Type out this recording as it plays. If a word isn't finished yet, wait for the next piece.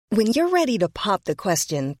When you're ready to pop the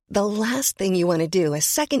question, the last thing you want to do is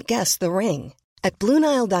second-guess the ring. At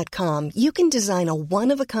BlueNile.com, you can design a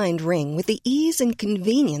one-of-a-kind ring with the ease and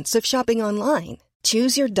convenience of shopping online.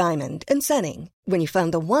 Choose your diamond and setting. When you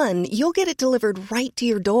find the one, you'll get it delivered right to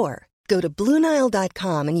your door. Go to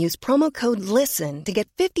BlueNile.com and use promo code LISTEN to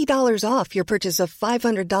get $50 off your purchase of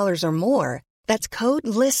 $500 or more. That's code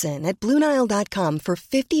LISTEN at BlueNile.com for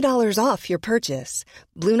 $50 off your purchase.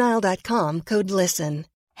 BlueNile.com, code LISTEN.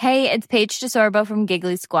 Hey, it's Paige DeSorbo from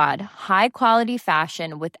Giggly Squad. High quality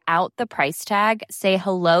fashion without the price tag. Say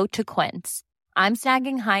hello to Quince. I'm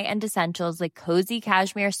snagging high-end essentials like cozy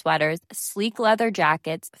cashmere sweaters, sleek leather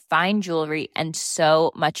jackets, fine jewelry, and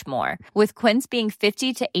so much more. With Quince being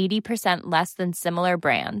 50 to 80% less than similar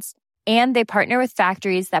brands. And they partner with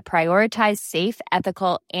factories that prioritize safe,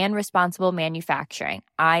 ethical, and responsible manufacturing.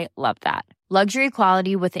 I love that. Luxury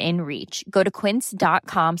quality within reach. Go to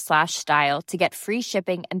quince.com/style to get free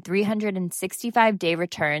shipping and 365-day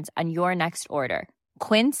returns on your next order.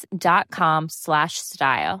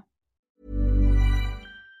 Quince.com/style.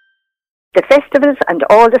 The festivals and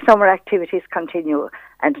all the summer activities continue,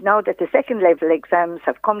 and now that the second level exams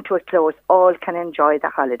have come to a close, all can enjoy the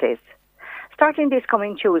holidays. Starting this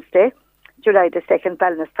coming Tuesday, July the 2nd,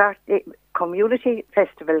 Ballinascarthy Community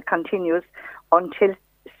Festival continues until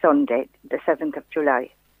Sunday, the 7th of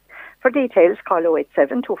July. For details, call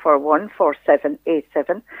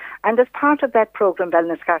 087-241-4787. And as part of that programme,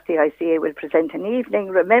 Ballinascarthy ICA will present an evening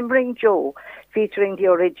Remembering Joe, featuring the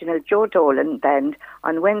original Joe Dolan Band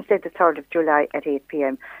on Wednesday, the 3rd of July at 8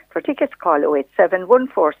 p.m. For tickets, call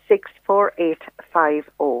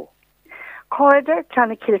 087-146-4850. Corda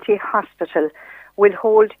Clonakilty Hospital will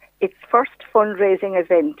hold its first fundraising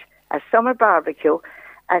event, a summer barbecue,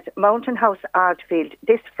 at Mountain House Ardfield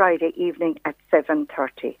this Friday evening at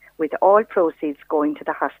 7:30, with all proceeds going to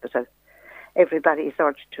the hospital. Everybody is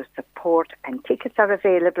urged to support, and tickets are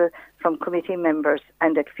available from committee members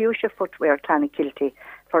and at Fuchsia Footwear Clonakilty.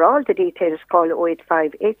 For all the details, call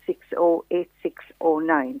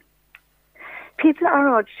 085-860-8609. People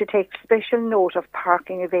are urged to take special note of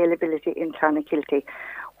parking availability in Clonakilty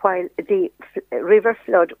while the river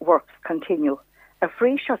flood works continue. A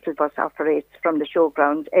free shuttle bus operates from the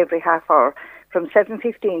showgrounds every half hour from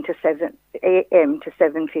 7:15 to 7 a.m. to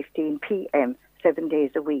 7:15 p.m. 7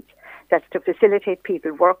 days a week. That's to facilitate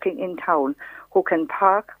people working in town who can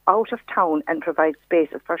park out of town and provide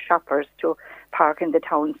spaces for shoppers to park in the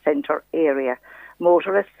town centre area.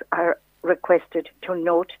 Motorists are requested to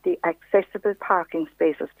note the accessible parking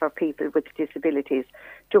spaces for people with disabilities,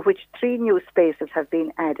 to which 3 new spaces have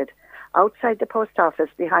been added: outside the post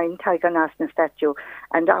office, behind Tiger Nasna statue,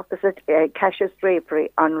 and opposite Cash's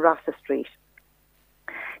Drapery on Rossa Street.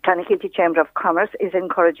 Clonakilty Chamber of Commerce is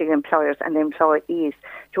encouraging employers and employees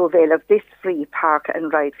to avail of this free park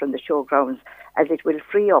and ride from the showgrounds, as it will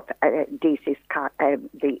free up DC's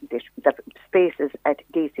the spaces at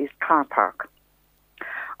DC's car park.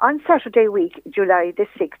 On Saturday week, July the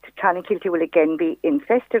 6th, Clonakilty will again be in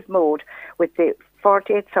festive mode with the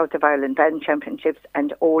 48th South of Ireland Band Championships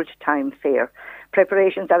and Old Time Fair.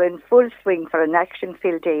 Preparations are in full swing for an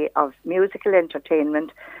action-filled day of musical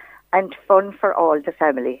entertainment and fun for all the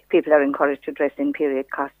family. People are encouraged to dress in period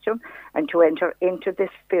costume and to enter into the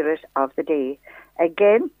spirit of the day.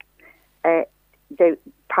 Again, the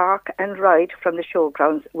park and ride from the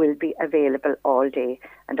showgrounds will be available all day,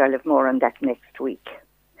 and I'll have more on that next week.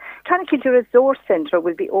 Clonakilty Resource Centre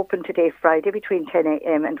will be open today, Friday, between 10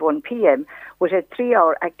 a.m. and 1 p.m. with a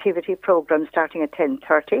 3-hour activity programme starting at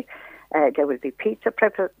 10:30. There will be pizza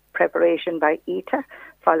preparation by Ita,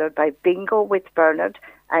 followed by bingo with Bernard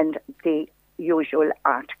and the usual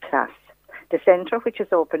art class. The centre, which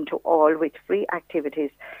is open to all with free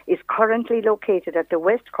activities, is currently located at the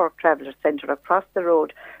West Cork Travellers Centre across the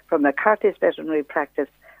road from McCarthy's Veterinary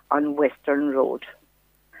Practice on Western Road.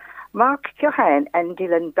 Mark Johan and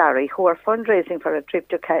Dylan Barry, who are fundraising for a trip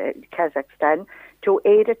to Kazakhstan to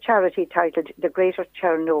aid a charity titled the Greater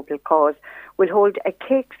Chernobyl Cause, will hold a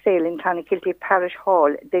cake sale in Clonakilty Parish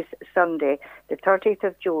Hall this Sunday, the 30th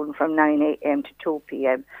of June, from 9 a.m. to 2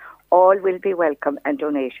 p.m. All will be welcome and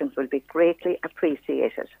donations will be greatly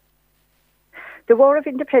appreciated. The War of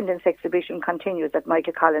Independence exhibition continues at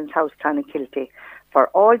Michael Collins House, Clonakilty. For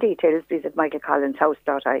all details, visit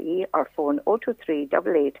michaelcollinshouse.ie or phone 023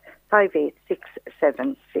 88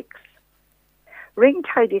 58676. Ring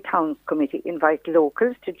Tidy Towns Committee invite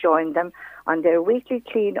locals to join them on their weekly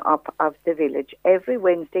clean-up of the village every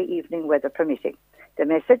Wednesday evening, weather permitting. The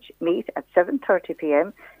message: meet at 7:30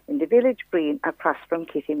 p.m. in the village green across from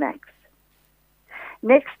Kitty Max.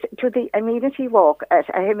 Next to the amenity walk at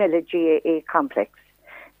Ahimella GAA complex.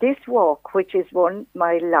 This walk, which is 1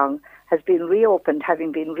 mile long, has been reopened,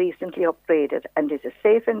 having been recently upgraded, and is a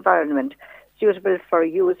safe environment suitable for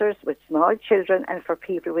users with small children and for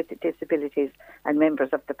people with disabilities and members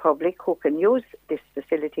of the public who can use this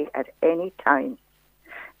facility at any time.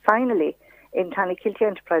 Finally, in Clonakilty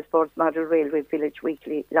Enterprise Board's Model Railway Village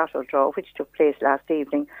Weekly Lotto Draw, which took place last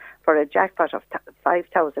evening, for a jackpot of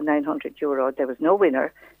 €5,900, there was no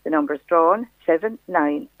winner. The numbers drawn, 7,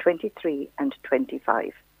 9, 23 and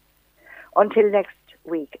 25. Until next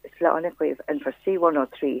week, Slán Quiv, and for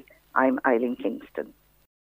C103, I'm Eileen Kingston.